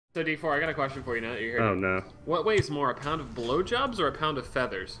So D4, I got a question for you now that you're here. Oh no. What weighs more, a pound of blowjobs or a pound of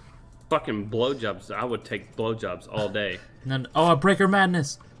feathers? Fucking blowjobs. I would take blowjobs all day. No, oh, a breaker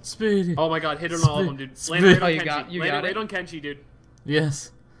madness. Speedy. Oh my god, hit on all of them, dude. Land right on Kenshi. Land right on Kenshi, dude.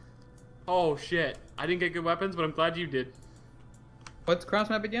 Yes. Oh shit. I didn't get good weapons, but I'm glad you did. What's cross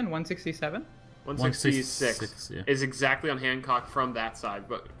map again? 167? 166 yeah. Is exactly on Hancock from that side,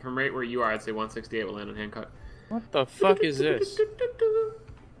 but from right where you are, I'd say 168 will land on Hancock. What the fuck is this?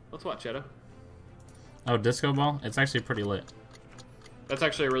 Let's watch Shadow. Oh, disco ball? It's actually pretty lit. That's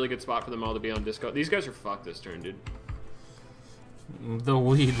actually a really good spot for them all to be on disco. These guys are fucked this turn, dude. The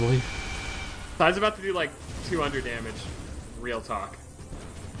weed leaf. Side's about to do like 200 damage. Real talk.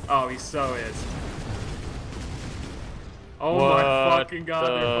 Oh, he so is. Oh my fucking god,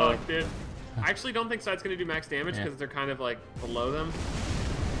 they're fucked, dude. I actually don't think Side's gonna do max damage because they're kind of like below them.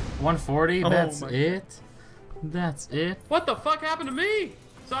 140, that's it? That's it? What the fuck happened to me?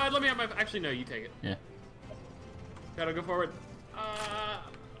 Side, let me have my... Actually, no, you take it. Yeah. Gotta go forward. Oh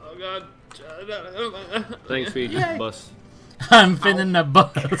god. Thanks for your bus. I'm finna the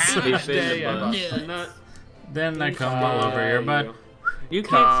bus. Then I come all over your butt. You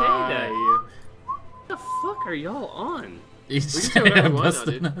can't say that. What the fuck are y'all on? We can say whatever we want now,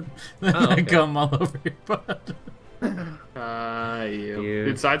 dude. Then I come all over your butt.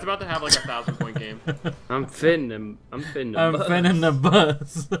 Dude, Side's about to have like a 1,000-point game. I'm finning the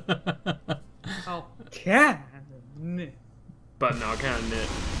bus. Oh, can. But no, can't knit.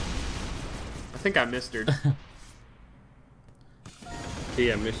 I think I missed her.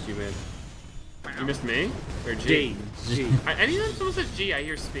 G, I missed you, man. You missed me? Or G? G. Anytime someone says G, I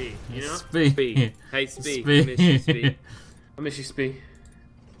hear Spee, you know? Spee. Hey, Spee. I miss you, Spee. I miss you, Spee.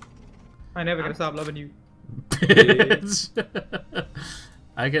 I'm never gonna stop loving you. Bitch.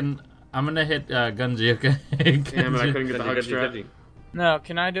 I'm gonna hit Gunji, okay? Damn it, I couldn't get the hug strap. No,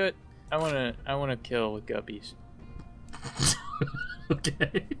 can I do it? I wanna kill with guppies.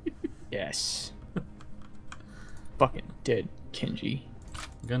 Okay. Yes. Fucking dead, Kenji.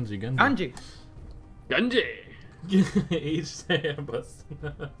 Gunji. Each day I bust.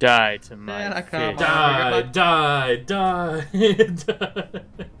 Die to my fish. Die.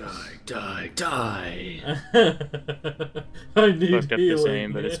 I need fucked up healing. the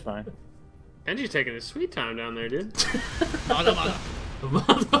same, but it's fine. Kenji's taking his sweet time down there, dude.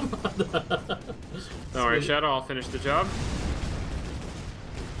 Don't worry, Shadow, I'll finish the job.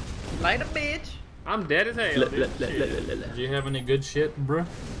 Light a bitch. I'm dead as hell, dude. Do you have any good shit, bro?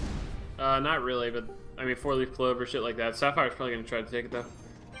 Not really, but I mean 4-leaf clover, shit like that. Sapphire's probably gonna try to take it though.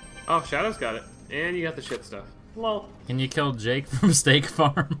 Oh, Shadow's got it, and you got the shit stuff. Lol. Can you kill Jake from Steak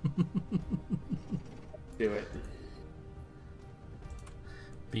Farm? Do it.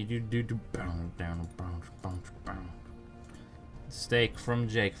 Steak from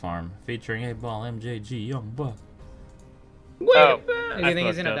Jake Farm, featuring 8-Ball, MJG, Young Buck. Oh, you think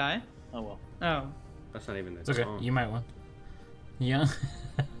he's gonna die? Oh well. Oh. That's not even the It's okay. song. You might win. Yeah.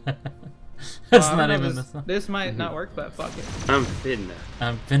 That's not even the song. This might not work, but fuck it. I'm finna.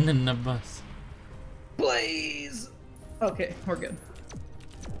 I'm finning the bus. Please. Okay, we're good.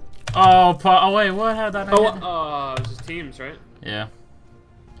 Oh, oh wait, what? How that? It was just teams, right? Yeah.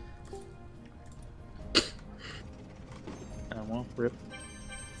 Well, rip.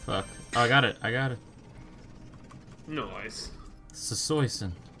 Fuck. Oh, I got it. Nice.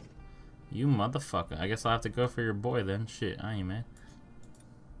 Soyson. You motherfucker. I guess I'll have to go for your boy then. Shit, I ain't mad.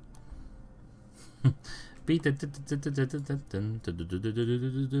 Beat the.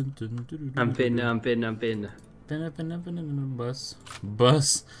 I'm finna. Bus.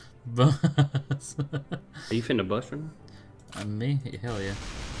 Are you finna bust right now? Me? Hell yeah.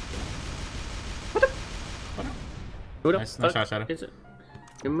 Who the Nice fuck shot, Shadow. is it?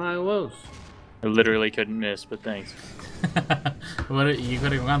 In my woes. I literally couldn't miss, but thanks. What? You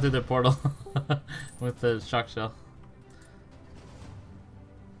could have gone through the portal with the shock shell.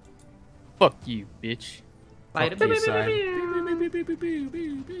 Fuck you, bitch. Fuck you, side.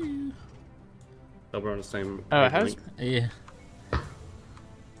 Oh, we're on the same. Oh, how's Yeah.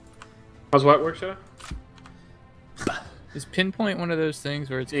 How's what work, Shadow? is pinpoint one of those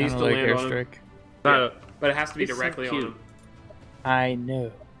things where it's Yeah, kind you of still like land on him. airstrike? Yeah, but it has to be He's so directly on cute. him. I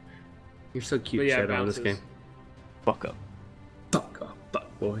know. You're so cute, But yeah, it Shadow, in this bounces. game. Fuck up. Fuck off,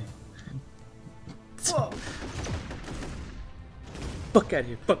 fuck boy. Whoa. Fuck out of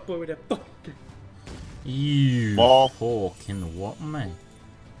here, fuck boy with that fuck. You Ball. fucking what, man?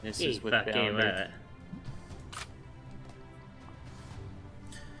 This is with boundary.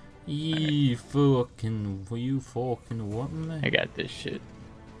 You fucking what, man? I got this shit.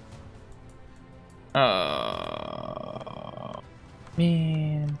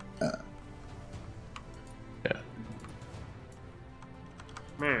 Man.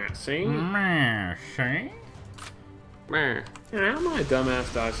 See? Mercy? Yeah, how did my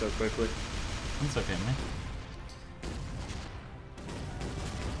dumbass die so quickly? That's okay, man.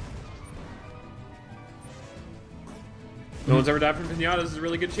 No one's ever died from pinatas. This is a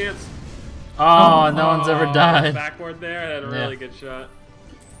really good chance. Oh, no one's ever died. Backboard there. I had a really good shot.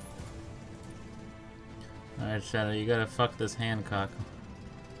 Alright, Shadow, you gotta fuck this Hancock.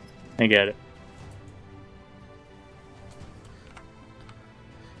 I get it.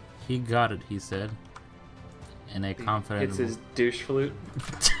 He got it, he said. In a confident... It's his douche flute.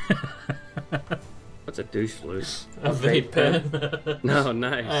 What's a douche flute? A vape pen. No,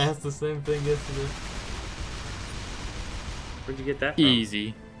 nice. I asked the same thing yesterday. Where'd you get that from?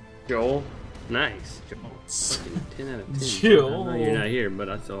 Easy. Joel. Nice. Joel. Fucking 10 out of 10. Joel. I know you're not here, but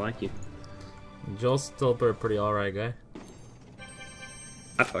I still like you. Joel's still a pretty alright guy.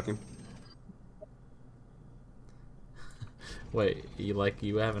 I fuck him. Wait, you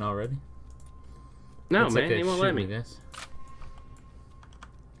haven't already? No, It's man, okay, he won't shoot let me. Guys.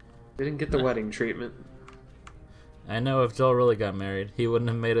 Didn't get the wedding treatment. I know if Joel really got married, he wouldn't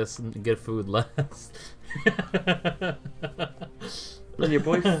have made us get food last. And your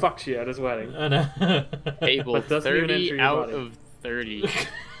boy fucks you at his wedding. I know. Abel, But doesn't even enter 30 your out body. of 30.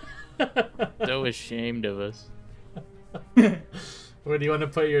 So ashamed of us. Where do you want to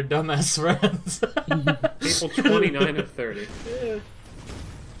put your dumbass friends? People 29 of 30.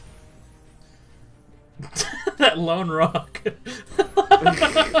 That lone rock.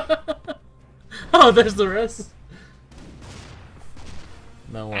 Oh, there's the rest.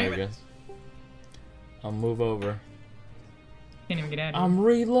 No worry, guys. I'll move over. Can't even get out of here. I'm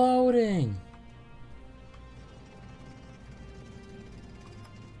reloading.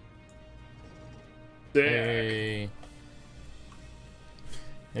 Dick. Hey.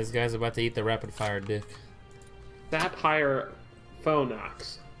 This guy's about to eat the rapid fire dick. That higher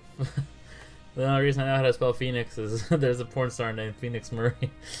Phonox. The only reason I know how to spell Phoenix is there's a porn star named Phoenix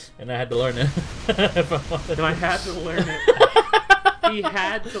Murray, and I had to learn it. If I wanted And I had to learn it. He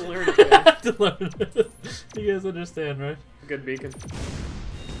had to learn it. I had to learn it. You guys understand, right? Good beacon.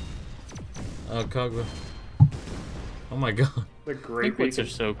 Oh, Kagura. Oh my god. The great Pinkwits beacon. are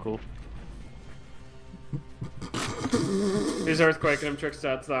so cool. Here's Earthquake and I'm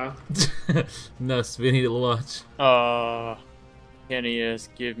Trickshot style. No, we need to watch. Kenny S,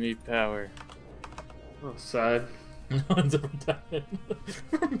 give me power. Oh, sad. No one's ever died.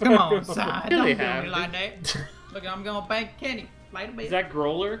 Come on, side. Don't Really do have me to. like that. Look, I'm gonna bank Kenny. Light a bit. Is that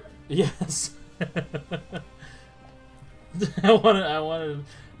Growler? Yes. I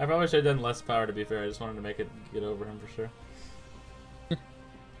probably should have done less power, to be fair. I just wanted to make it get over him for sure.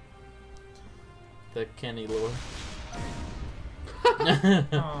 The Kenny lore.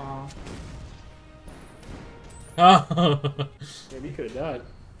 Aw. Oh! Maybe you could have died.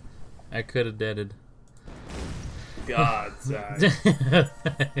 I could have deaded. God, Zach.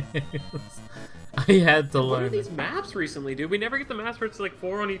 I had to What are learn. these maps recently, dude? We never get the maps where it's like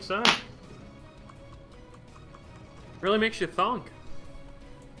 4 on each side. Really makes you thunk.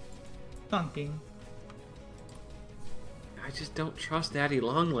 Thunking. I just don't trust Daddy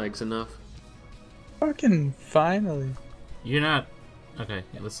Longlegs enough. Fucking finally. You're not. Okay,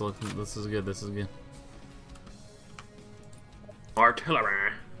 yeah, let's look. This is good. This is good.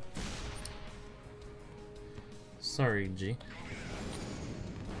 Artillery. Sorry, G.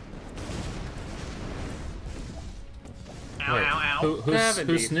 Ow, Wait, ow, ow. who snooped?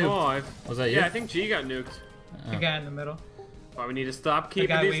 75. Was that you? Yeah, I think G got nuked. The guy in the middle. Why we need to stop keeping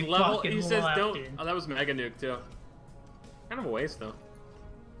guy these we level. fucking He says left, don't. dude. Oh, that was Mega Nuke too. Kind of a waste though.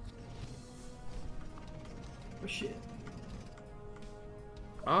 Oh shit.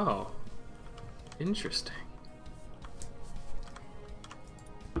 Oh, interesting.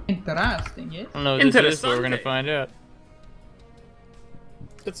 Interesting, yes? I don't know what this is, but we're gonna Interessante. find out.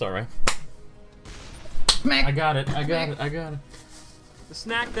 It's alright. Smack. I got it. I got it. I got it. The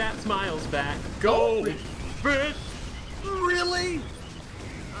snack that smiles back. Go, fish. Really?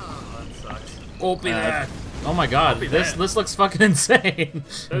 Oh, that sucks. Open that. Oh my god, Copy this that. this looks fucking insane.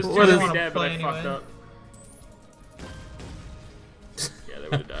 Those two What would is- be dead, but I play fucked anyway. up. Yeah, they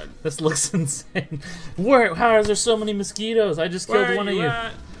would have died. This looks insane. Where? How is there so many mosquitoes? I just killed Where one of you you.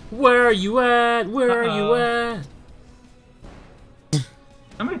 at? Where are you at? Where are you at?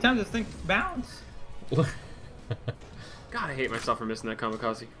 How many times does this thing bounce? God, I hate myself for missing that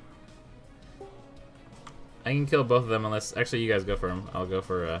kamikaze. I can kill both of them unless... Actually, you guys go for him. I'll go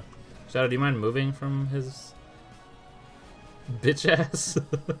for... Shadow, do you mind moving from his... bitch ass?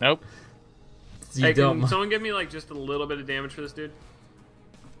 Nope. You Hey, don't. can someone give me like just a little bit of damage for this dude?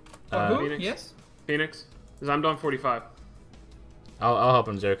 Who? Phoenix? Yes? Phoenix? Because I'm doing 45. I'll help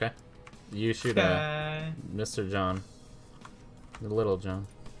him, Jay, okay? You shoot Okay. Mr. John. The little John.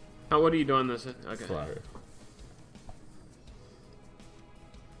 Oh, what are you doing this? Okay. Flower.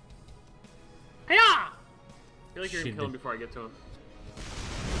 Hiya! I feel like you're gonna She kill him did. before I get to him.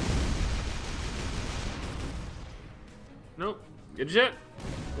 Nope. Good shit.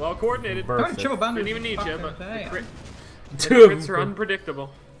 Well coordinated. Come on, Perfect. triple boundary. Didn't even need you, Fucking but the thing. crit, the Two of crits are them.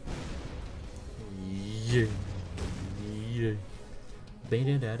 unpredictable. Yeah. Yeah.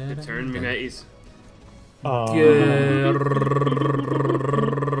 Good turn, me mateys.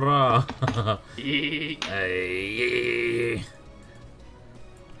 Hey.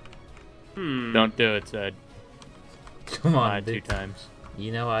 Don't do it, Zed. Come on, Two dude. times.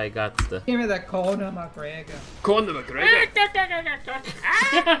 You know I got the. Give me that Conor McGregor. Conor McGregor.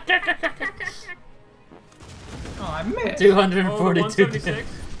 Oh, I missed. 242. 176?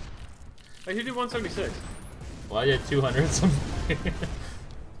 I did 176. Well, I did 200 something.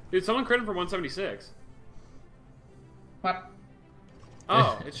 Dude, someone crit him for 176. What?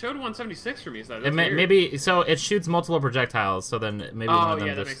 Oh, it showed 176 for me. So that's weird. Maybe so. It shoots multiple projectiles, so then maybe one Oh of them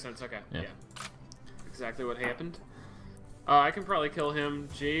yeah, that just. makes sense. Okay. Yeah. Yeah. Exactly what happened. I can probably kill him,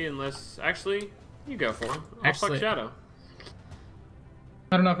 G, unless actually you go for him. I'll Actually- fuck Shadow.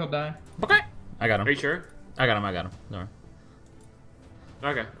 I don't know if he'll die. Okay. I got him. Are you sure? I got him. I got him. No.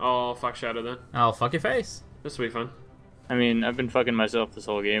 Okay, I'll fuck Shadow then. I'll fuck your face. This will be fun. I mean, I've been fucking myself this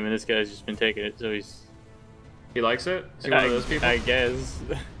whole game, and this guy's just been taking it, so he's. He likes it? Is he one of those people? I guess.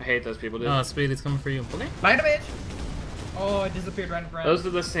 I hate those people, dude. Oh, Speedy's coming for you. Okay. Light a bitch! Oh, it disappeared right in front. Those are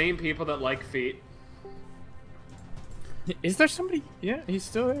the same people that like feet. Is there somebody? Yeah, he's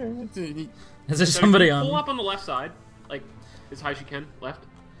still there. Is there So somebody you on? pull up on the left side, like as high as you can, left.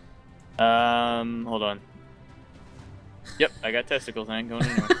 Hold on. Yep, I got testicles. I ain't going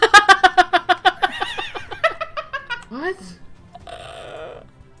anywhere. What?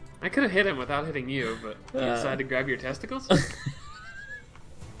 I could have hit him without hitting you, but you decided to grab your testicles? He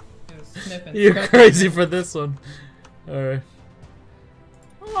was sniffing. You're Scratching. crazy for this one. Alright.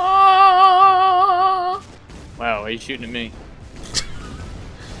 Wow, why are you shooting at me?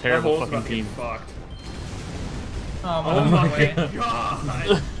 Our Terrible hole's about fucking to get team. fucked. Oh, Oh my my way. god.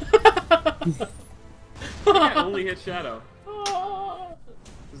 God! I only hit Shadow.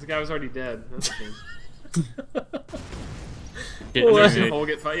 Because the guy was already dead. That's a shame. Shit, What? I'm The gonna- hole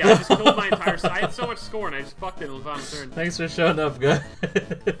get fucked. Yeah, I just killed my entire side. I had so much score and I just fucked it on the final turn. Thanks for showing up, guys.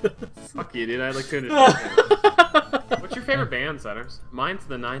 Fuck you, dude. I had like 200. What's your favorite band, Setters? Mine's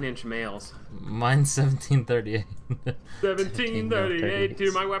the 9 Inch Males. Mine's 1738. 1738,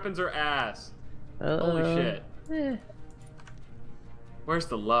 dude. My weapons are ass. Holy shit. Where's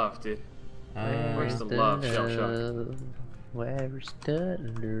the love, dude? Where's the love, ShellShock? Where's the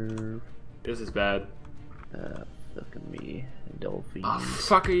nerve? This is bad. Fucking me, dolphin. Oh,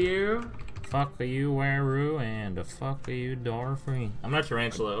 fuck are you? Fuck you, Waru, and a fuck you, Darfreen. I'm not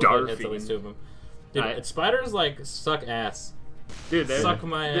Tarantula. Darfreen. It's at least two of them. Dude, Alright. spiders like suck ass. Dude, they Suck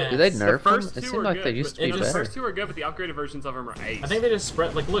my ass. Did they The nerf them? first It two seemed are like good, they used to but be it the just- better. first two are good, but the upgraded versions of them are ace. I think they just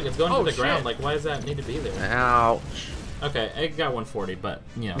spread. Like, look, it's going Oh, to the shit. ground. Like, why does that need to be there? Ouch. Okay, it got 140, but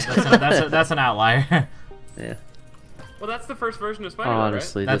you know that's an outlier. Yeah. Well, that's the first version of Spider,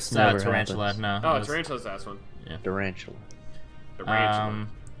 Honestly, That's this never Tarantula. happens. No. right? Oh, it was- Tarantula's the last one. Tarantula. The ranch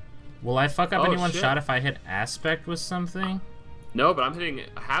Will I fuck up Oh, any one shit. shot if I hit aspect with something? No, but I'm hitting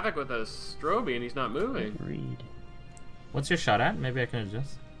Havoc with a Strobe and he's not moving. Read. What's your shot at? Maybe I can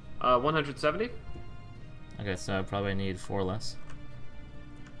adjust. 170? Okay, so I probably need 4 less.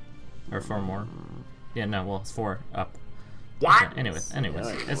 Or 4 more. Yeah, no, well, it's 4 up. What? Okay, anyways,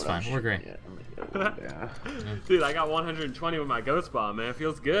 it's fine. We're great. Yeah, I'm gonna go down. Dude, I got 120 with my Ghost Bomb, man.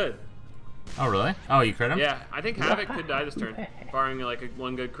 Feels good. Oh, really? Oh, you crit him? Yeah, I think Havoc could die this turn, barring like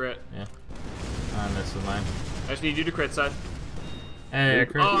one good crit. Yeah. This is mine. I just need you to crit, side. Hey,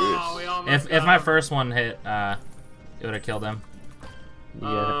 crit. Oh, we almost If got my him. first one hit, it would have killed him.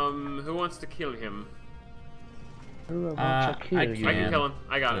 Yeah. Who wants to kill him? Who I wants to kill you? can. I can kill him.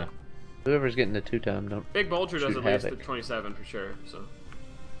 I got Yeah. it. Whoever's getting the 2-time, don't. Big Bulger does Shoot at least Havoc. the 27 for sure, so.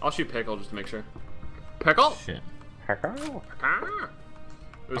 I'll shoot Pickle just to make sure. Pickle? Shit. Ooh,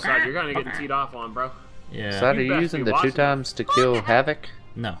 Side, you're gonna get teed off on, bro. Yeah. So are You you best using be the watching 2-times to kill Havoc?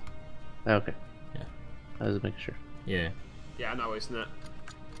 No. Okay. Yeah. I was making sure. Yeah. Yeah, I'm not wasting that.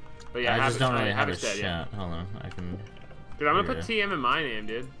 But yeah, I just don't really have a Havoc's dead, yeah. shot. Hold on. I can. Dude, I'm gonna put Yeah. TM in my name,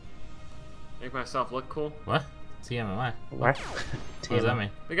 dude. Make myself look cool. What? TMMI. What? What does that mean?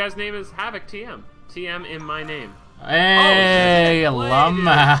 The guy's name is Havoc TM. TM in my name. Hey, shit. Play, dude.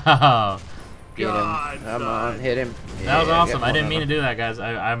 Lumao. Good God, Come on, son. hit him. That was Yeah, awesome. got I didn't one mean of to do that, guys.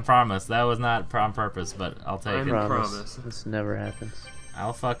 I promise. That was not on purpose, but I'll take I'm it. them. promise. This never happens.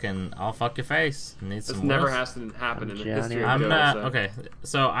 I'll fuck your face. Need This some never wheels? has to happen in the Johnny. history of I'm Go, not so. okay.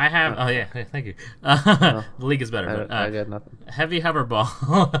 So I have. Oh yeah, thank you. The league is better. But, I got nothing. heavy hover ball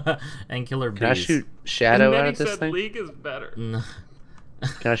and killer bees. Can I shoot shadow And then out he of this said thing? League is better. No.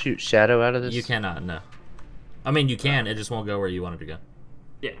 Can I shoot shadow out of this? You cannot. No. I mean, you can. It just won't go where you want it to go.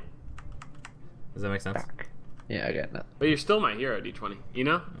 Yeah. Does that make sense? Yeah, I got nothing. But you're still my hero, D20. You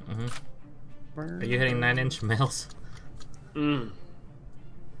know? Are you hitting 9-inch males? Mm.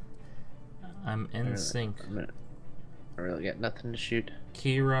 I'm in sync. I really got nothing to shoot.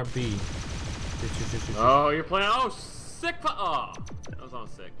 Kira B. Oh, you're playing. Oh, sick. Oh, that was on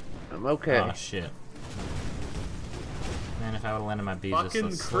sick. I'm okay. Oh shit. Man, if I would have landed my bees, Fucking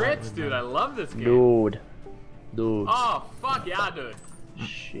crits, dude. I love this game. Dude. Oh, fuck yeah, dude.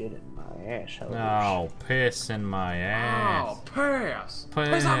 Shit in my ass. Oh, piss in my ass. Oh, pass. Piss.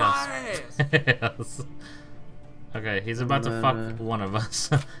 Piss on my ass. Yes. Okay, he's about to fuck one of us.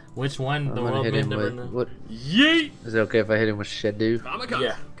 Which one? I'm The gonna world hit made him never with know. what? Yeet. Is it okay if I hit him with Shadu? I'm a coming.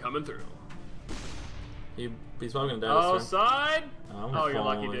 Yeah. Coming through. He's probably gonna die Oh, this turn. side. I'm Oh, you're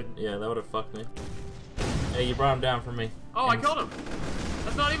lucky, falling. dude. Yeah, that would have fucked me. Hey, you brought him down for me. Oh, I killed him.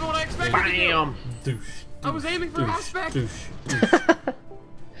 That's not even what I expected to do. Douche. I was aiming for aspect. Douche.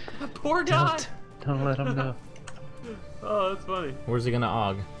 That poor guy. Don't let him know. Oh, that's funny. Where's he gonna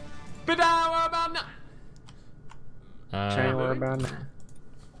og? But now about now. Tell you about that.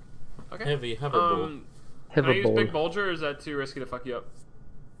 Okay. Heavy hoverboard. Can I use Big Hoverboard. Bulger, or is that too risky to fuck you up?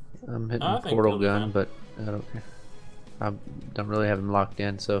 I'm hitting I think portal it'll be gun, fine. but I don't care. I don't really have him locked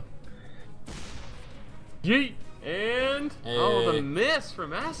in, so Yeet. And oh, the Hey. miss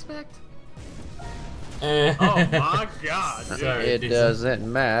from aspect. Oh Oh my god, dude. Sorry, it dude.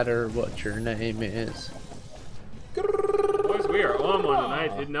 doesn't matter what your name is. Boys, we are on one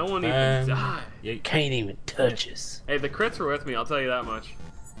tonight, dude. No one even died. Yeah. Can't even touch us. Hey, the crits were with me. I'll tell you that much.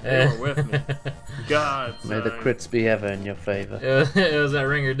 They Eh. were with me. God, May the son. crits be ever in your favor. It was that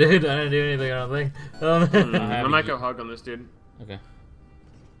ringer, dude. I didn't do anything, I don't think. I might go hug on this dude. Okay.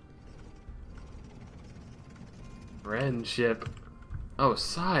 Friendship. Oh,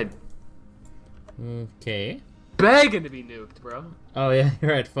 side. Okay. Begging to be nuked, bro. Oh, yeah,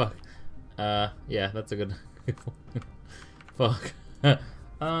 you're right. Fuck. Yeah, that's a good. Fuck. Did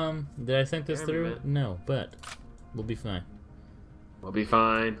I think this Damn, through? man. No, but we'll be fine. We'll be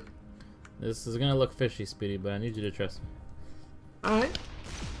fine. This is gonna look fishy, Speedy, but I need you to trust me. Alright.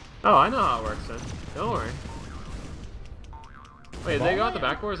 Oh, I know how it works then. Don't worry. Wait, did they go out the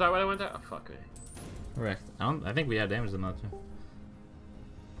back door? Is that why they went there? Oh, fuck me. Correct. I think we had damage on that too.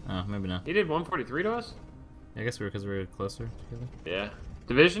 Oh, maybe not. He did 143 to us? I guess because we were closer together. Yeah.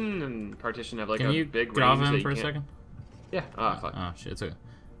 Division and Partition have like Can a you big drop range that him you for a can't- second? Yeah. Oh, fuck. Oh shit, it's okay.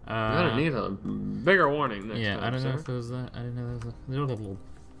 You're gonna need a bigger warning next Yeah, time, I don't know sir. if it was that. I didn't know that was a little.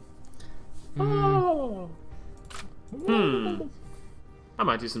 Oh. I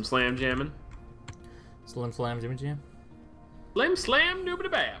might do some slam jamming. Slim Slam Jimmy Jam. Slam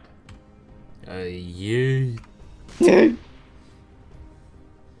doobity bab. Yeah.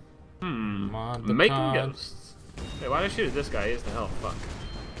 Mod the Making cod. ghosts. Hey, why did I shoot at this guy? He is the hell. Fuck.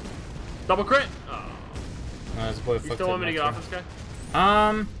 Double crit. Oh. This boy You fucked still up want me to get next off this guy?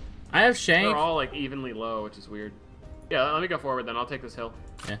 turn. I have Shank. They're all like evenly low, which is weird. Yeah, let me go forward then. I'll take this hill.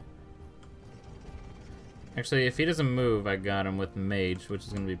 Yeah. Actually, if he doesn't move, I got him with Mage, which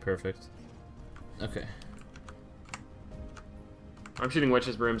is gonna be perfect. Okay. I'm shooting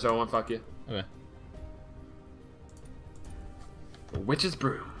Witch's Broom, so I won't fuck you. Okay. Witch's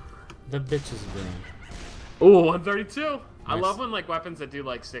Broom. The bitches broom. Ooh, 132. I Nice. love when like weapons that do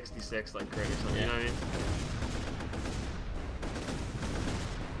like 66, like crit or something. Yeah. You know what I mean?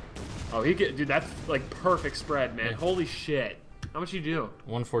 Oh, he get dude. That's like perfect spread, man. Yeah. Holy shit. How much you do?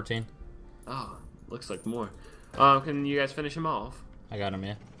 114. Oh, looks like more. Can you guys finish him off? I got him,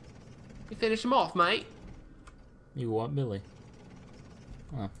 yeah. You finish him off, mate. You what, Billy?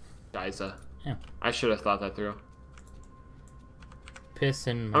 Oh. Diza. Yeah. I should have thought that through. Piss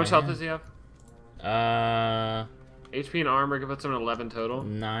in my How much health hand. does he have? 9, HP and armor puts him at 11 total.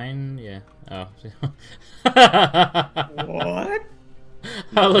 yeah. Oh. What?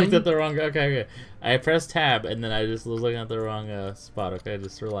 I looked at the wrong. Okay. I pressed tab and then I just was looking at the wrong spot. Okay,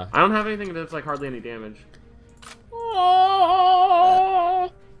 just relax. I don't have anything that's like hardly any damage.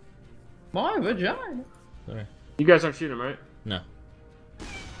 My vagina. Sorry. You guys aren't shooting him, right? No.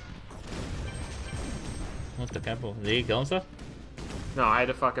 What the capo? Did he kill himself? No, I had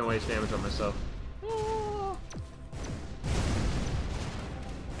to fucking waste damage on myself.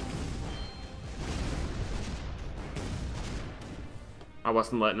 I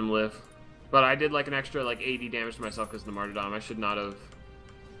wasn't letting him live. But I did like an extra like 80 damage to myself because of the martyrdom. I should not have.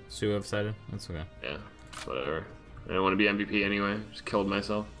 Suicided? That's okay. Yeah, whatever. I didn't want to be MVP anyway. Just killed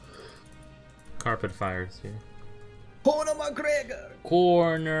myself. Carpet fires here. Conor McGregor.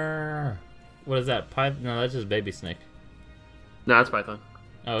 Corner. What is that? No, that's just baby snake. No, it's Python.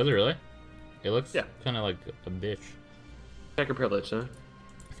 Oh, is it really? It looks Yeah. kind of like a bitch. Check your privilege, huh?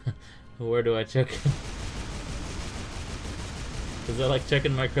 Where do I check? Is that like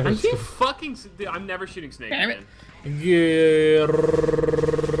checking my Are credits? you fucking? Dude, I'm never shooting snakes Damn it. again. Yeah.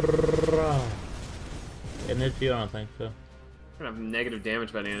 And if you, I don't think so. I'm gonna have negative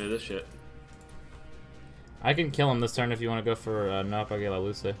damage by the end of this shit. I can kill him this turn if you want to go for no Apagé la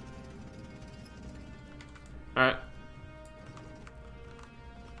Luce. Alright.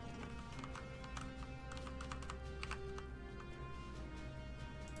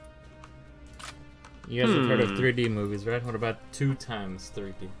 You guys have heard of 3D movies, right? What about 2 times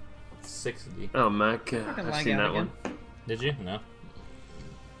 3D? 6D. Oh my god, Fucking I've lag seen out that again. one. Did you? No.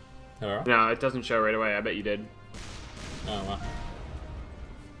 Hello? No, it doesn't show right away. I bet you did. Oh, well.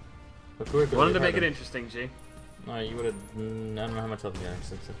 I wanted to make it interesting, G. No, you would have. I don't know how much health you got.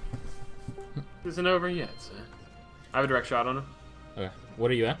 It isn't over yet, so. I have a direct shot on him. Okay.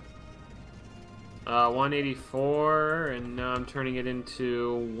 What are you at? 184, and now I'm turning it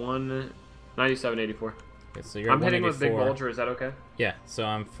into 197.84. Okay, so you're I'm at hitting with Big 184. Bulger, is that okay? Yeah, so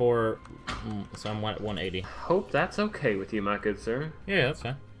I'm 4. So I'm at 180. Hope that's okay with you, my good sir. Yeah, that's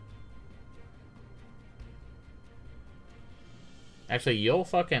fine. Actually, you'll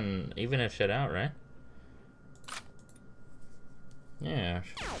fucking even if shit out, right? Yeah.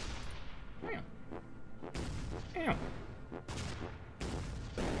 Ow.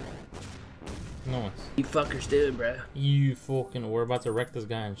 Nice. You fuckers do it, bro. You fucking. We're about to wreck this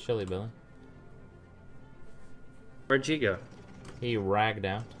guy in Shelly Belly. Where'd you go? He ragged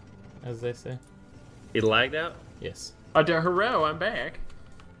out, as they say. He lagged out? Yes. Hero, I'm back.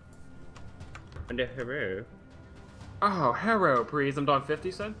 Under Hero. Oh, hero, please. I'm down 50,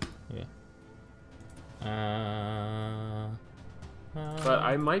 son. Yeah. But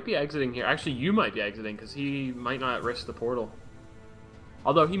I might be exiting here. Actually, you might be exiting, because he might not risk the portal.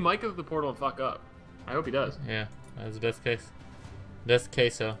 Although, he might go to the portal and fuck up. I hope he does. Yeah, that's the best case. Best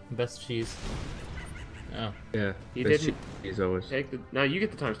queso. Best cheese. Oh. Yeah. He didn't He's always. take the... No, you get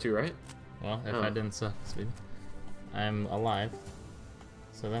the times 2, right? Well, if Oh. I didn't suck, sweetie. I'm alive.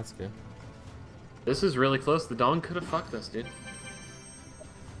 So that's good. This is really close. The Dawn could have fucked us, dude.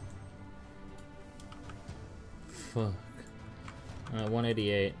 Fuck.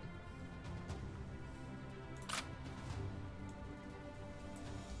 188.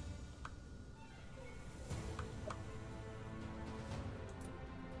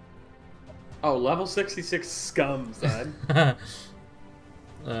 Oh, level 66 scum, son.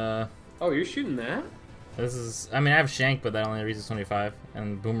 Oh, you're shooting that? This is. I mean, I have Shank, but that only reaches 25.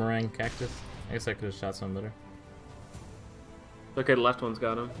 And Boomerang Cactus. I guess I could have shot some better. Okay, the left one's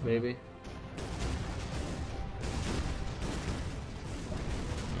got him, maybe.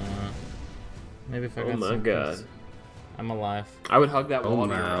 Maybe if I Oh got my some god. kills. I'm alive. I would hug that wall Oh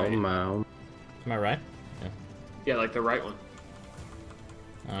to your my, oh right. my, oh Am I right? Yeah. Yeah, like the right one.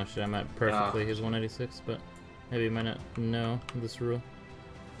 Oh shit, I'm at perfectly his 186, but maybe you might not know this rule.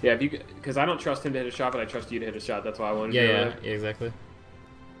 Yeah, if you because I don't trust him to hit a shot, but I trust you to hit a shot. That's why I wanted Yeah, to do yeah, it. yeah, exactly.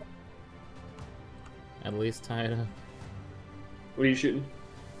 At least tie it up. What are you shooting?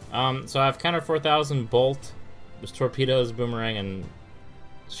 So I have counter 4000 bolt. There's torpedoes, boomerang, and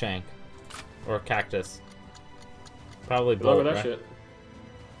shank, or cactus. Probably Good luck bolt. with that Right? shit.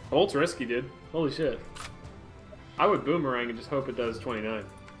 Bolt's risky, dude. Holy shit. I would boomerang and just hope it does 29.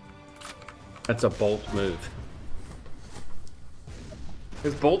 That's a bolt move.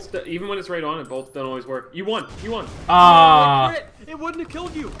 Because bolts, even when it's right on it, bolts don't always work. You won. You won. Ah. Oh, crit. It wouldn't have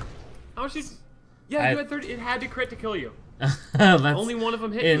killed you. How much did? Yeah, you had 30. It had to crit to kill you. That's Only one of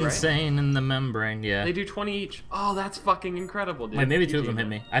them hit you, right? insane in the membrane. Yeah. They do 20 each. Oh, that's fucking incredible, dude. Wait, maybe 2 of GG, them hit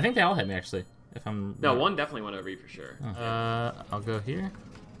man. me. I think they all hit me actually. If I'm No, not- one definitely went over you for sure. I'll go here.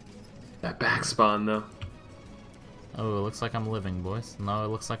 That back spawn though. Oh, it looks like I'm living, boys. No, it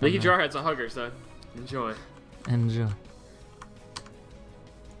looks like Leaky I'm Jarhead's a hugger, son. Enjoy. Enjoy.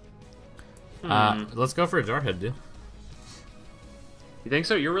 Let's go for a Jarhead, dude. You think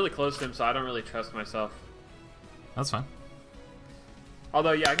so? You're really close to him, so I don't really trust myself. That's fine.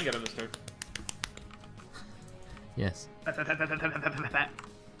 Although, yeah, I can get him this turn. Yes.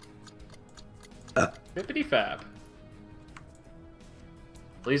 Bippity fab.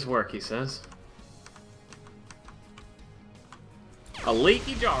 Please work, he says. A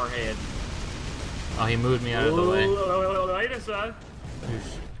leaky Jarhead. Oh, he moved me out of the way. Later, son.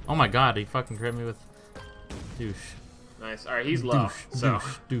 Douche. Oh my god, he fucking crit me with douche. Nice. All right, he's low. So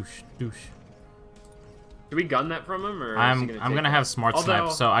Douche. do we gun that from him, or I'm gonna have smart Although-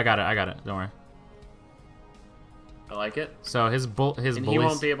 snipe, so I got it. Don't worry. I like it. So his And bullies. he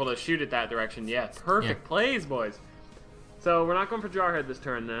won't be able to shoot it that direction yet. Perfect plays, boys. So we're not going for Jarhead this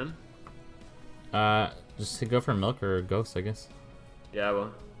turn, then. Just to go for milk or ghost, I guess. Yeah,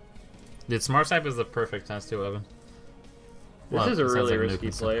 well. Dude, smart snipe is the perfect times 2 weapon. This is a it sounds really like risky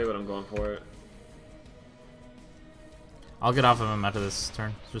nuke play, but I'm going for it. I'll get off of him after this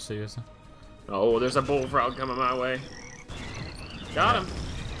turn, just so you guys know. Oh, there's a bullfrog coming my way. Got him.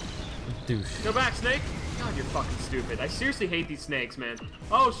 Douche. Go back, snake. God, you're fucking stupid. I seriously hate these snakes, man.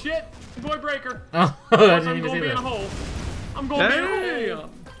 Oh, shit. Boy breaker. Oh, I I'm didn't going even to see be in a that. hole. I'm going to be in a hole.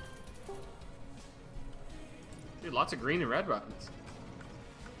 Dude, lots of green and red weapons.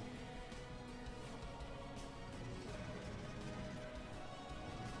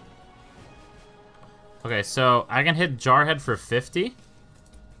 Okay, so I can hit Jarhead for 50.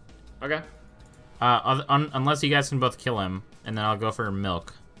 Okay. Unless you guys can both kill him, and then I'll go for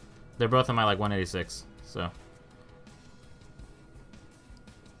milk. They're both in my like 186, so.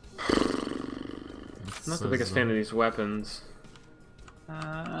 I'm not the biggest fan of these weapons.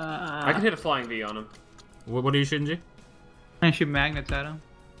 I can hit a flying V on him. What are you shooting, G? I shoot magnets at him.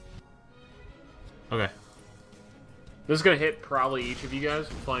 Okay. This is gonna hit probably each of you guys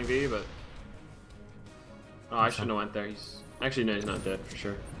with flying V, but oh, I shouldn't have went there. He's actually no, he's not dead for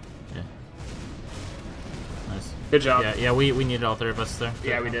sure. Yeah. Nice. Good job. Yeah, we needed all 3 of us there.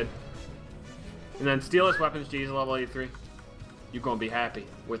 Yeah, we did. And then steelless weapons, G's level 83. You're gonna be happy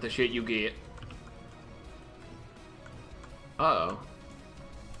with the shit you get. Uh-oh.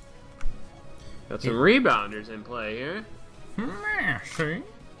 Got some rebounders in play here. See?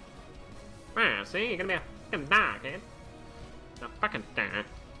 Man, see, you're gonna be a fucking die, kid. A fucking die.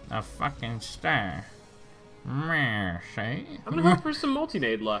 A fucking star. See? I'm gonna hope for some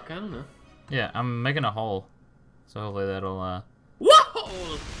multi-nade luck, I don't know. Yeah, I'm making a hole. So hopefully that'll,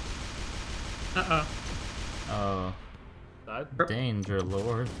 Whoa! Uh-oh. Oh. Died? Danger,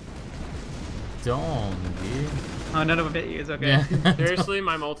 Lord. Don't, Oh, none of them hit you. It's okay. Yeah. Seriously,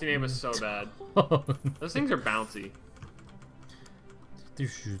 my multi-nade was so bad. Those things are bouncy.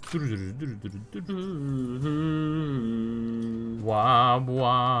 Wob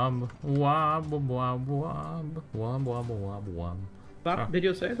wob wob wob wob wob wob wob wob. What did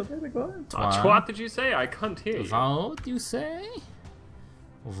you say? The baby boy? What did you say? I can't hear you. What you say?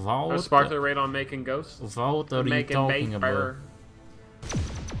 No What? sparkler rate on making ghosts. What are you Making talking about? vapor.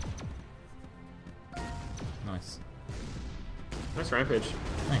 Nice. Nice rampage.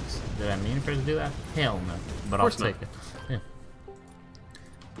 Thanks. Did I mean for it to do that? Hell no. But I'll course not. take it. Yeah.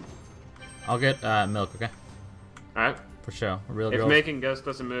 I'll get milk, okay? Alright. For sure. Real If girls. making ghost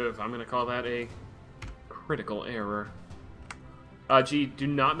doesn't move, I'm gonna call that a critical error. G, do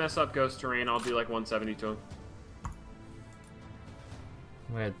not mess up ghost terrain. I'll do like 170 to him.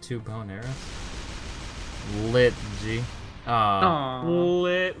 We had 2 bone arrows. Lit, G. Aw.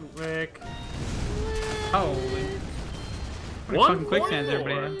 Lit Wick. Oh. One Fucking quicksands,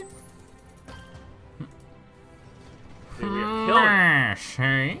 everybody. Dude, we are killing it.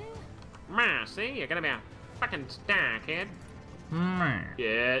 See? Man, see, you're gonna be a fucking star, kid. Huh.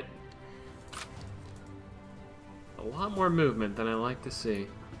 Get a lot more movement than I like to see.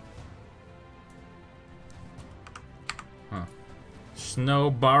 Snow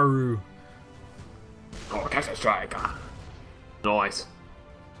Baru. Oh, catch a strike. Nice.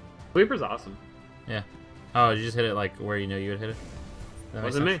 Sweeper's awesome. Yeah. Oh, you just hit it like where you know you would hit it? That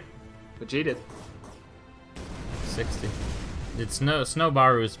makes Wasn't me, sense. but G did. 60. Dude, Snow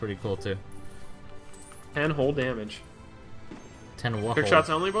Baru is pretty cool too. 10 whole damage. 10 what? Trick shots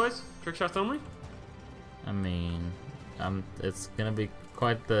only, boys? Trick shots only? I mean, it's gonna be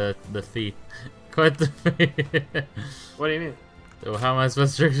quite the feat. Quite the feat. What do you mean? So how am I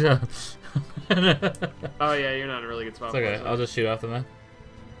supposed to trick shot? Oh yeah, you're not in a really good spot. It's okay, for it. I'll just shoot off the man.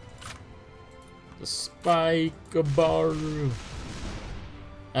 The Spike Baru.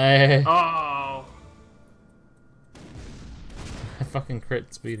 Hey, Oh! I fucking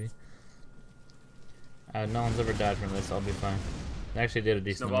crit Speedy. No one's ever died from this, I'll be fine. I actually did a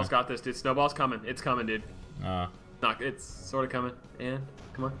decent Snowball's amount. got this, dude. Snowball's coming. It's coming, dude. Oh. It's sort of coming. And,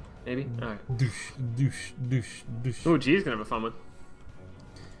 come on. Maybe? Alright. Douche, douche, douche, douche. Ooh, G's gonna have a fun one.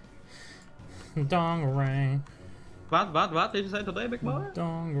 Dongarang. What did you say today, big boy?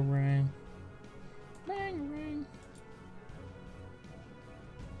 Dongarang. Bangarang.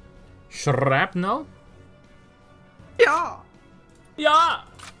 Shrapnel? Yeah! Yeah!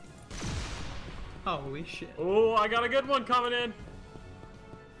 Holy shit. Oh, I got a good one coming in.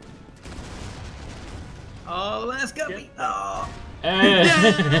 Oh, last guppy. Oh.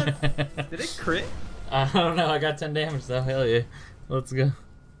 Eh. Did it crit? I don't know. I got 10 damage though. Hell yeah. Let's go.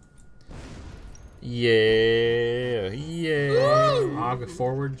 Yeah. Yeah. I'll go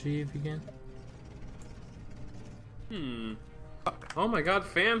forward, G, if you can. Hmm. Oh my god,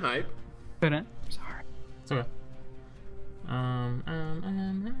 fan hype. Couldn't. Sorry. It's okay.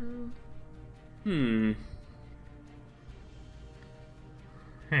 Hmm.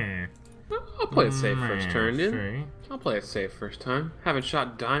 Hmm. I'll play it safe first turn, dude. Three. I'll play it safe first time. Haven't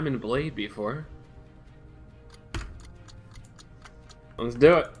shot Diamond Blade before. Let's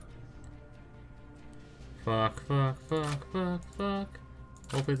do it. Fuck.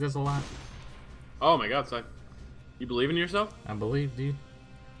 Hopefully there's a lot. Oh my god, son. You believe in yourself? I believe, dude.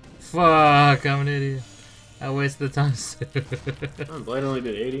 Fuck, I'm an idiot. I wasted the time. Oh, Blade only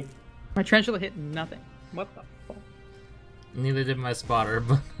did 80. My tarantula hit nothing. What the fuck? Neither did my spotter,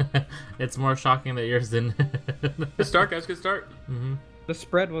 but it's more shocking that yours didn't. Good start, guys. Good start. Mm-hmm. The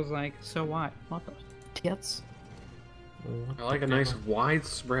spread was like so wide. What the tits? I like a nice wide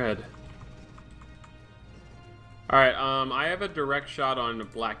spread. Alright, I have a direct shot on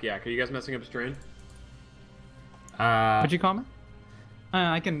Black Yak. Are you guys messing up strain? What'd you call me?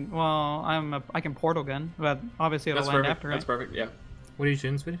 I can. Well, I can portal gun, but obviously it'll That's land perfect. after. Right? That's perfect. Yeah. What are you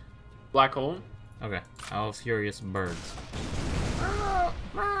shooting, sweetie? Black hole. Okay. Oh, furious birds.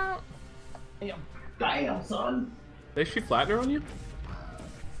 Damn, son. They shoot flattener on you?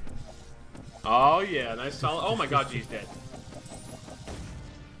 Oh yeah, nice solid. Oh my god, G's dead.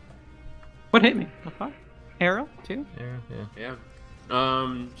 What hit me? The fuck? Arrow too? Yeah.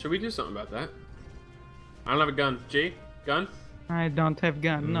 Yeah. Should we do something about that? I don't have a gun. G? Gun? I don't have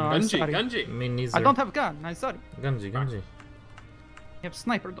gun. No, I'm Gun G, sorry. gun G. Me neither. I don't have gun. I'm sorry. Gunji. You have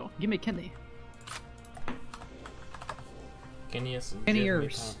sniper though. Give me Kenny. Kenny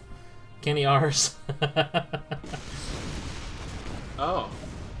Ears. Kenny R's. Oh.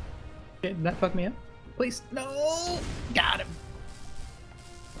 Did that fuck me up? Please. No. Got him.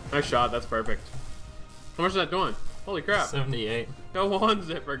 Nice shot, that's perfect. How much is that doing? Holy crap. 78. Go on,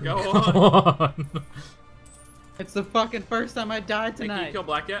 Zipper, go Come on. on. It's the fucking first time I died Hey, can you tonight. kill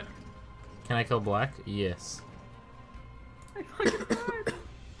Black yet? Can I kill Black? Yes. I fucking died.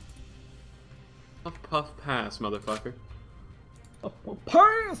 Puff, puff, pass, motherfucker.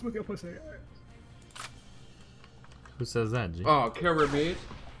 Pass with your pussy. Who says that, G? Oh, cover me.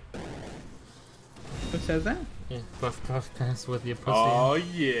 Who says that? Yeah. Puff, pass with your pussy. Oh,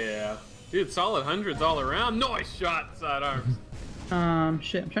 yeah. Dude, solid hundreds all around. Nice shot, sidearms.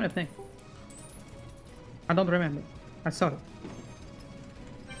 Shit, I'm trying to think. I don't remember. I saw it.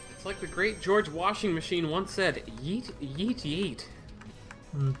 It's like the great George Washing Machine once said, yeet, yeet, yeet.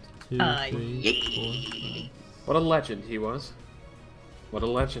 1, 2, 3, 4, 5. What a legend he was. What a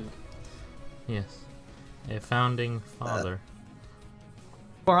legend. Yes. A founding father.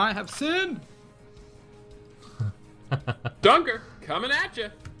 For I have sinned! Dunker, coming at you.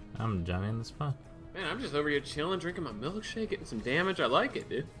 I'm Johnny in the spot. Man, I'm just over here chilling, drinking my milkshake, getting some damage. I like it,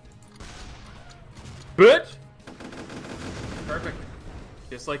 dude. Bitch! Perfect.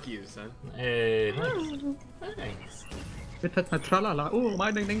 Just like you, son. Hey, nice. Thanks. It touched my tralala. Oh,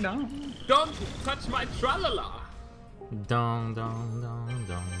 my ding ding dong. Don't touch my tralala. Dong, dong, dong,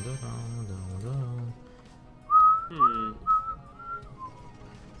 dong, dong, dong, dong.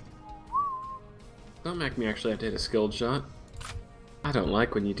 Don't make me actually have to hit a skilled shot. I don't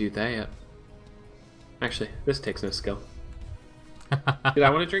like when you do that. Actually, this takes no skill. Dude, I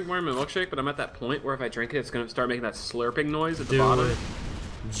want to drink more of my milkshake, but I'm at that point where if I drink it, it's going to start making that slurping noise at the Do bottom. it.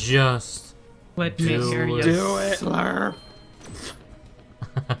 Just Let me do hear you it. Do it. slurp.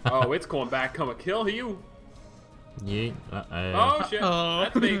 Oh, it's going back. Come and kill you. Yeet. Oh, shit. Uh-oh.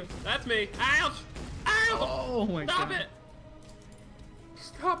 That's me. That's me. Ouch. Ouch. Oh my Stop god. it.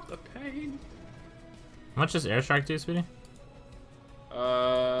 Stop the pain. How much does airstrike do, sweetie? I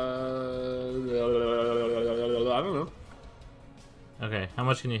don't know. Okay, how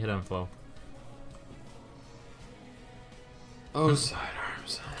much can you hit him for? Oh,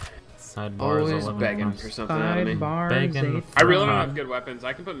 sidearms. Sidebars. Always 11 begging points. for something out of me. Begging. I really don't for- have good weapons.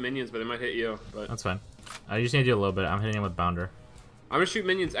 I can put minions, but they might hit you. But That's fine. I just need to do a little bit. I'm hitting him with Bounder. I'm gonna shoot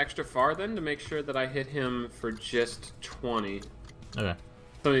minions extra far then to make sure that I hit him for just 20. Okay.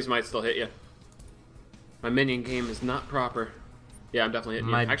 Some of these might still hit you. My minion game is not proper. Yeah, I'm definitely hitting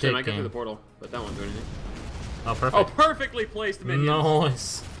you. My Actually, I might dick go through game. the portal, but that won't do anything. Oh, perfect. Oh, perfectly placed minions.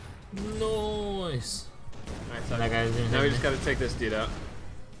 Nice. Nice. Alright, so That guy's in now we here. just gotta take this dude out.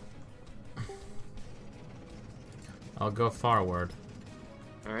 I'll go forward.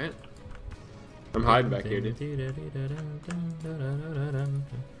 Alright. I'm hiding back here, dude.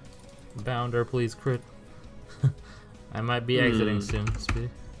 Bounder, please crit. I might be exiting soon, Speedy.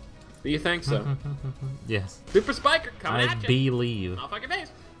 Do you think so? Yes. Super Spiker coming I at you. believe. Off like your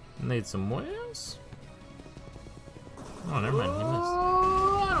face. Need some whales? Oh, never mind. He missed.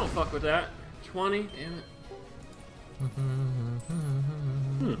 Oh, I don't fuck with that. 20, damn it.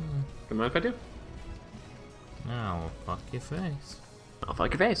 Don't mind if I do? I'll fuck your face. I'll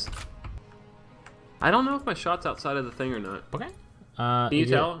fuck your face. I don't know if my shot's outside of the thing or not. Okay. Can you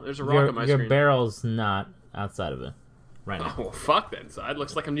tell? There's a rock on my your screen. Your barrel's not outside of it. Right now. Oh, well, fuck that side.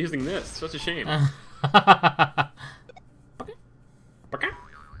 Looks like I'm using this. Such a shame. Okay.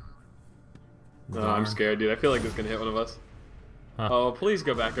 Oh, I'm scared, dude. I feel like this is gonna hit one of us. Huh. Oh, please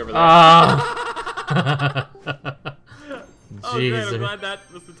go back over there. Oh, great. I'm glad that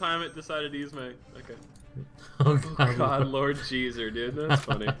was the time it decided to use my... Okay. Oh, God, Lord Jeezer, dude. That's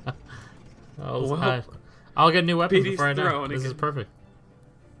funny. Well, I'll get new weapons BD's before I die. throwing This is again. perfect.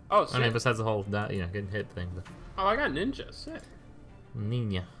 Oh, I shit. mean, besides the whole, getting hit thing. But... Oh, I got ninja. Sick.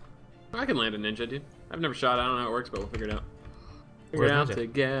 Ninja. I can land a ninja, dude. I've never shot. I don't know how it works, but we'll figure it out. Figure Where's it out ninja?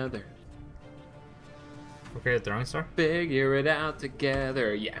 together. Okay, throwing star? Figure it out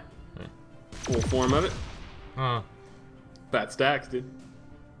together. Yeah. Yeah. Full form of it. Oh. Fat stacks, dude.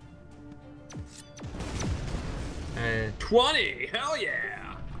 Hey. 20! Hell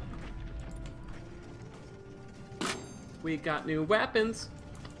yeah! We got new weapons.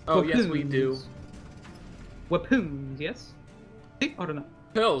 Oh, yes, we do. Weapons, yes? I don't know.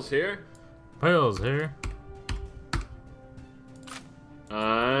 Pills here. Pills here.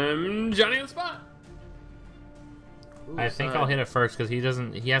 I'm Johnny on the spot. Ooh, I think side. I'll hit it first because he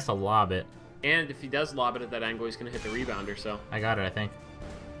has to lob it. And if he does lob it at that angle, he's gonna hit the rebounder, so. I got it, I think.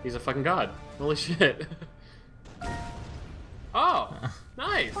 He's a fucking god. Holy shit. Oh!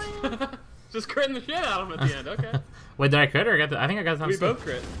 Nice! Just critting the shit out of him at the end, okay. Wait, did I crit or I got the, I think I got the We both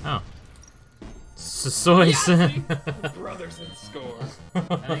crit. Oh. Soy. Yeah, see? Brothers in score.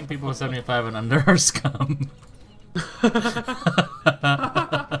 I think people with 75 and under are scum.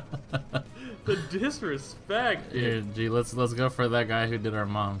 The disrespect, dude. Here, G, let's go for that guy who did our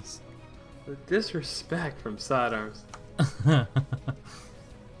moms. The disrespect from sidearms.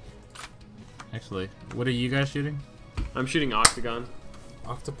 Actually, what are you guys shooting? I'm shooting Octagon.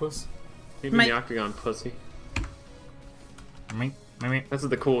 Octopus? Give me the Octagon, pussy. Me. That's what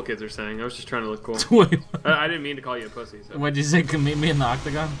the cool kids are saying. I was just trying to look cool. Wait, I didn't mean to call you a pussy. So. what'd you say? Can meet me in the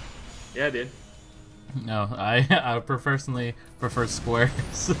octagon? Yeah, I did. No, I personally prefer squares.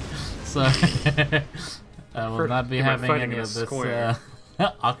 So I will not be am I having fighting any in a of this square?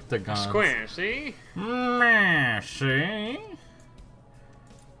 octagon. Square, see? See?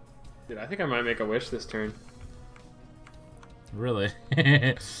 Dude, I think I might make a wish this turn. Really?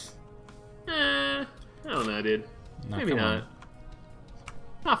 I don't know, dude. No, Maybe come not. on.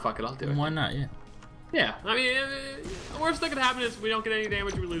 Ah, fuck it, I'll do it. Why not? Yeah. Yeah, I mean, the worst that could happen is we don't get any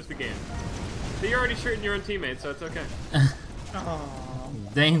damage, we lose the game. But you're already shooting your own teammates, so it's okay.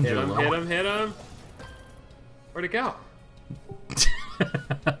 Danger. Hit him, Lord. hit him, hit him. Where'd it go?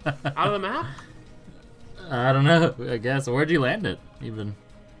 Out of the map? I don't know. I guess. Where'd you land it? Even.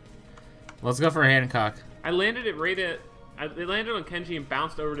 Let's go for Hancock. I landed it right at... It landed on Kenji and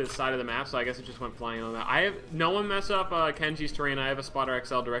bounced over to the side of the map, so I guess it just went flying on that. I have... No one mess up Kenji's terrain. I have a spotter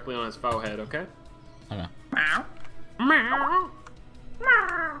XL directly on his foe head, okay? Okay. Meow. Meow.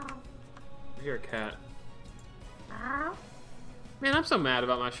 Meow. I hear a cat. Man, I'm so mad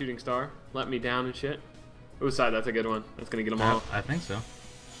about my shooting star. Let me down and shit. Ooh, side, that's a good one. That's gonna get them all. I think so.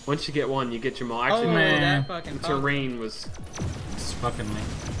 Once you get one, you get them all. Actually, Oh, man. that fucking the terrain was It's fucking me.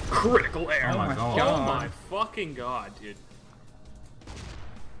 critical error. Oh my god. Oh my fucking god, dude.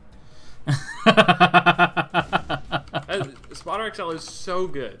 Spotter XL is so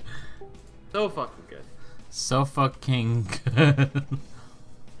good. So fucking good. So fucking good.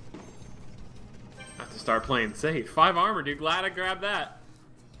 I have to start playing safe. 5 armor, dude. Glad I grabbed that.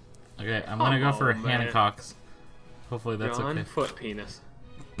 Okay, I'm gonna go for Oh, man. Hancocks. Hopefully that's John okay. Foot Penis.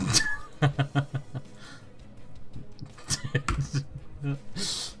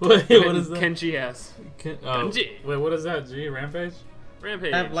 Wait, what is that? Kenji S. Kenji. Wait, what is that? G Rampage?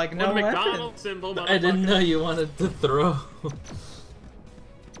 Rampage. I have, like, no With weapon. McDonald's symbol, I didn't motherfucker. know you wanted to throw.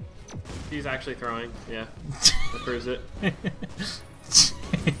 He's actually throwing. Yeah. That proves it.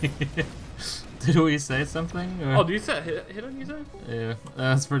 Did we say something? Or? Oh, do you say hit him, you said? Yeah,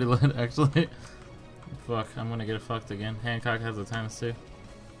 that's pretty lit, actually. Fuck, I'm gonna get fucked again. Hancock has a times 2.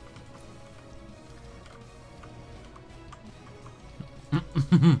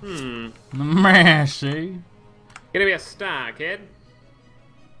 Mercy. Gonna be a star, kid.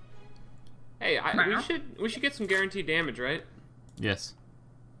 Hey, we should get some guaranteed damage, right? Yes.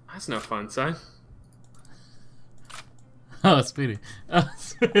 That's no fun, son. Oh, Speedy. Oh,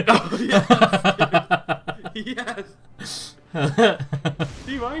 Speedy. Oh, yes.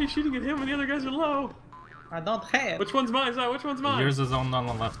 Steve, why are you shooting at him when the other guys are low? I don't have. Which one's mine? Sorry, which one's mine? Yours is on the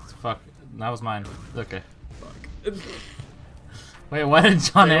left. Fuck. That was mine. Okay. Fuck. Wait, why did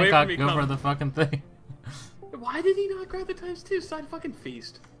John Stay away Hancock from me, go come. for the fucking thing? Why did he not grab the ×2 side fucking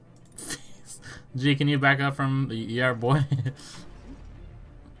feast? G, can you back up from Yar boy?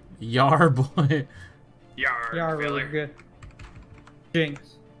 Yar boy. Yarr, You're really filler. good. Jinx.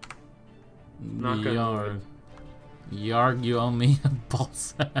 Knock on Yarg. wood. Yarg, you owe me a ball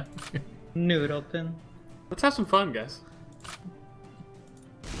sack. Noodleton. Let's have some fun, guys.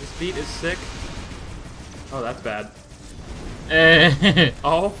 This beat is sick. Oh, that's bad. Hey.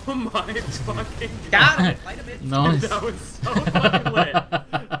 Oh my fucking Got god. it! Light a bitch. No one's... That was so fucking lit.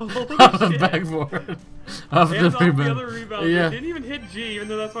 Off Holy the shit. backboard. Off the Hands off the rebound. other rebound. Yeah. It didn't even hit G, even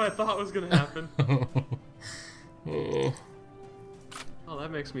though that's what I thought was gonna happen. Oh. Oh, that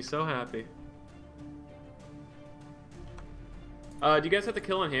makes me so happy. Do you guys have to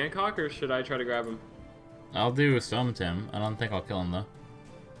kill on Hancock, or should I try to grab him? I'll do some Tim. I don't think I'll kill him though.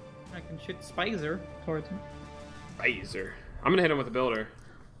 I can shoot Spicer towards him. Razor. I'm gonna hit him with a builder.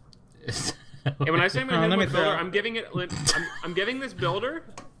 And when I say I'm Oh, gonna hit him let me with a builder, throw. I'm giving it. I'm giving this builder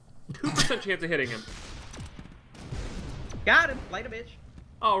 2% chance of hitting him. Got him! Light a bitch.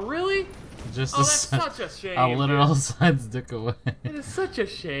 Oh really? Just Oh, a, that's si- such a shame. a literal dude. side stick away. It is such a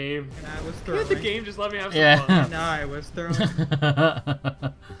shame. And I was Can't throwing. the game just let me have some Yeah. fun? No, I was throwing.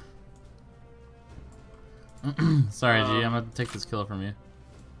 Sorry, G. I'm gonna take this kill from you.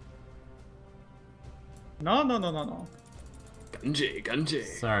 No, no, no, no, no. Gunjay, Gunjay.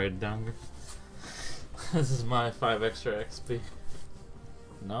 Sorry, Donger. This is my 5 extra XP.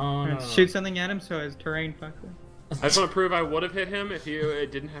 No, no, no. Shoot something at him so his terrain fucks him. I just want to prove I would have hit him if you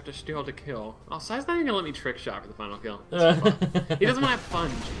didn't have to steal to kill. Oh, Sai's not even gonna let me trick shot for the final kill. That's fun. He doesn't want to have fun,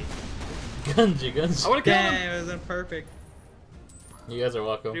 G. Gunji, I Gunji. want to kill Damn, him. it wasn't perfect. You guys are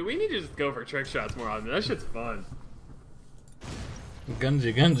welcome. Dude, we need to just go for trick shots more often. That shit's fun.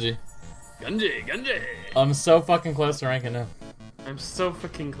 Gunji, Gunji. Gunjay, Gunjay. I'm so fucking close to ranking him. I'm so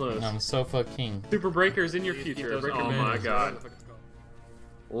fucking close. I'm so fucking. Super breakers in your future. those- Breaker oh man. my god.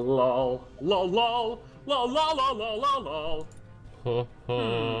 Lol. Lol, lol. Lol, lol, lol, lol, lol,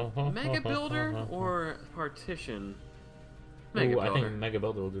 lol. Mega Builder or Partition? Mega Ooh, I Builder. think Mega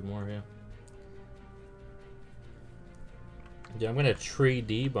Builder will do more here. Yeah, I'm gonna tree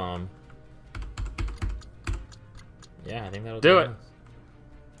D bomb. Yeah, I think that'll Do it. nice.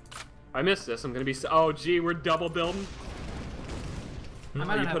 I missed this. I'm gonna be. Oh, gee, we're double building. I Oh,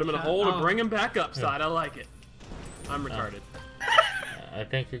 might you not put him in a have hole shot. to bring him back up side. I like it. I'm retarded. I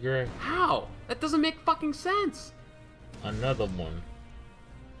think you're great. How? That doesn't make fucking sense. Another one.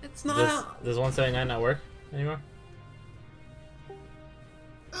 It's not. Does 179 not work anymore?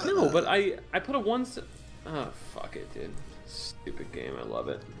 No, but I put a one. Oh fuck it, dude. Stupid game. I love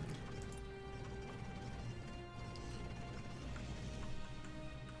it.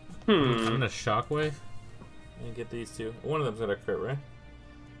 I'm gonna shockwave and get these two. One of them's gonna crit, right?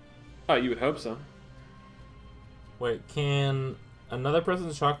 Oh, you would hope so. Wait, can another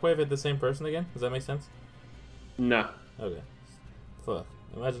person's shockwave hit the same person again? Does that make sense? No. Okay. Fuck.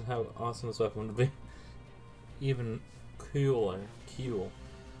 Imagine how awesome this weapon would be. Even cooler. Cool.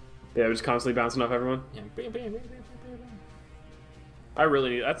 Yeah, we're just constantly bouncing off everyone. Yeah. Bam, bam, bam, bam, bam, bam. I really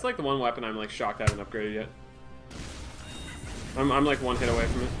need. That's like the one weapon I'm like shocked I haven't upgraded yet. I'm like one hit away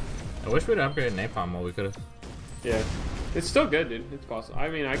from it. I wish we'd upgraded Napalm while we could have. Yeah. It's still good, dude. It's possible. I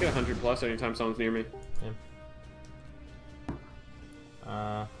mean, I get 100 plus anytime someone's near me.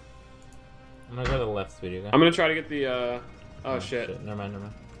 I'm gonna go to the left, Speedy. Okay? I'm gonna try to get the. Oh shit. Never mind, never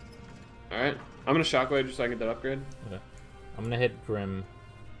mind. All right. I'm gonna shockwave just so I can get that upgrade. Okay. I'm gonna hit Grim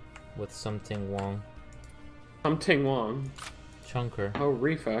with something Wong. I'm Ting Wong. Chunker. Oh,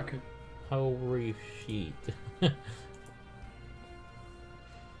 refuck. Holy shit.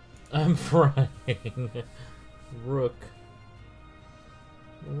 I'm frying. Rook.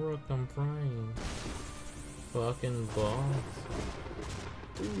 Rook, I'm frying. Fucking boss.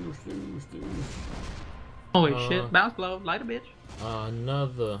 Holy shit. Bounce blow. Light a bitch.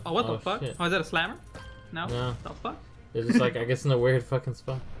 Another. Oh, what the fuck? Shit. Oh, is that a slammer? No? No. The fuck? It's just like, I guess in a weird fucking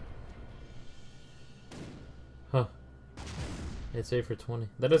spot. Huh. It's 8 for 20.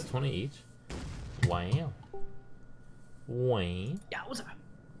 That is 20 each. Wow. Wayne. Yeah, what's up?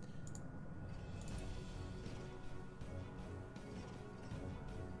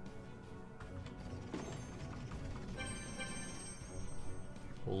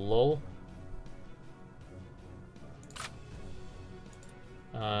 Lol.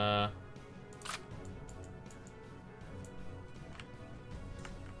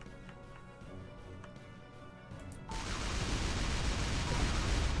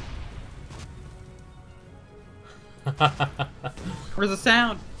 Where's the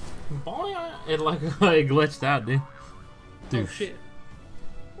sound? It like it glitched out, dude. Oh shit.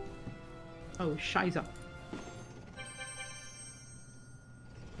 Oh shiza.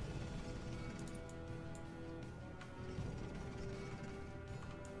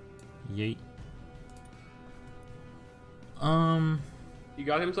 Yeet. You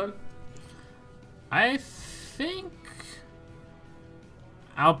got him, son? I think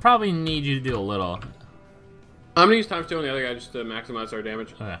I'll probably need you to do a little. I'm gonna use time stone on the other guy just to maximize our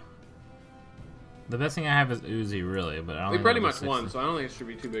damage. Okay. The best thing I have is Uzi, really, but I don't. We think pretty it'll much be won, 60. so I don't think it should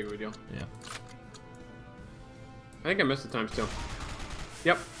be too big of a deal. Yeah. I think I missed the time stone.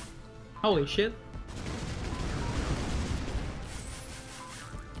 Yep. Holy shit.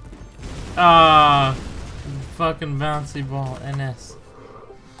 Ah, fucking bouncy ball, NS.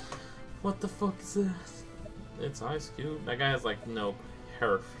 What the fuck is this? It's Ice Cube. That guy has like no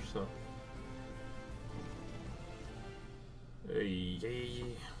hair, so. Hey.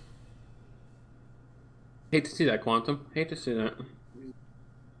 Hate to see that, Quantum. Hate to see that.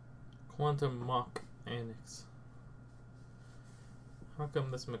 Quantum Mach Annex. How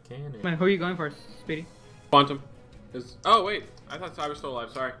come this mechanic? Man, who are you going for, Speedy? Quantum. Is... Oh, wait. I thought I was still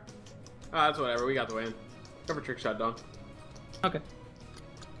alive. Sorry. Ah, that's whatever. We got the win. Cover trick shot, dog. Okay.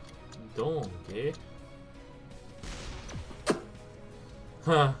 Donkey.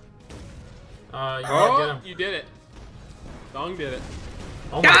 Huh. You gotta get Oh, him. you did it. Dong did it.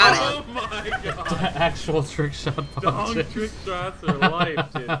 Oh my god. Oh my god. Actual trick shot Dong punch. trick shots are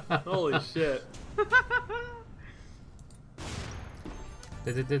life, dude. Holy shit. Oh,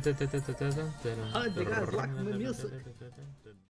 the guy's rocking the music.